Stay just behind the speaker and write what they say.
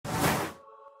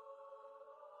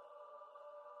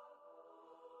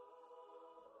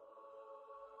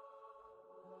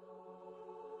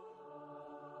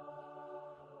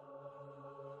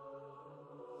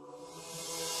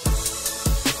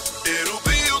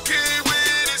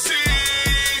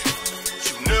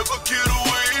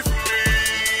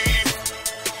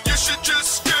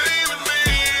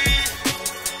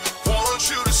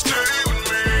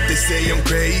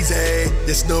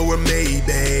there's nowhere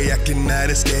maybe I cannot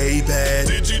escape it.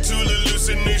 Digital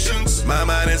hallucinations, my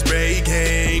mind is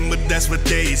breaking, but that's what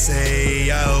they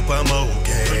say. I hope I'm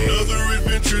okay. Another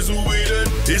adventure's awaiting.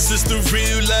 Is this the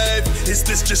real life? Is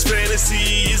this just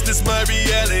fantasy? Is this my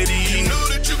reality? You know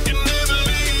that you can never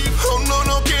leave. Oh no,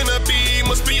 no, cannot be.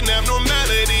 Must be an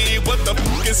abnormality. What the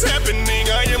fuck is happening?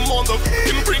 I am on the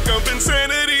fucking brink of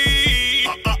insanity.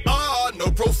 No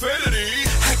profanity.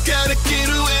 I gotta get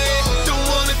away. Don't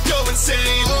wanna go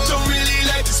insane. Don't really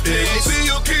like this place. It'll be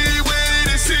okay, wait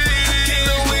and see. I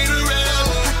can't wait around.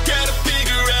 I gotta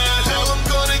figure out how I'm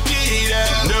gonna get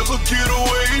out. Never get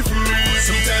away from me.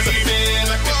 Sometimes I feel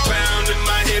like a clown in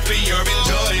my head for your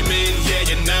enjoyment. Yeah,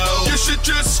 you know. You should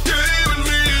just stay with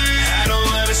me. I don't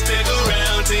wanna stick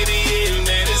around to the end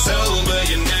that it's over.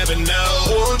 You never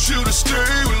know. Want you to stay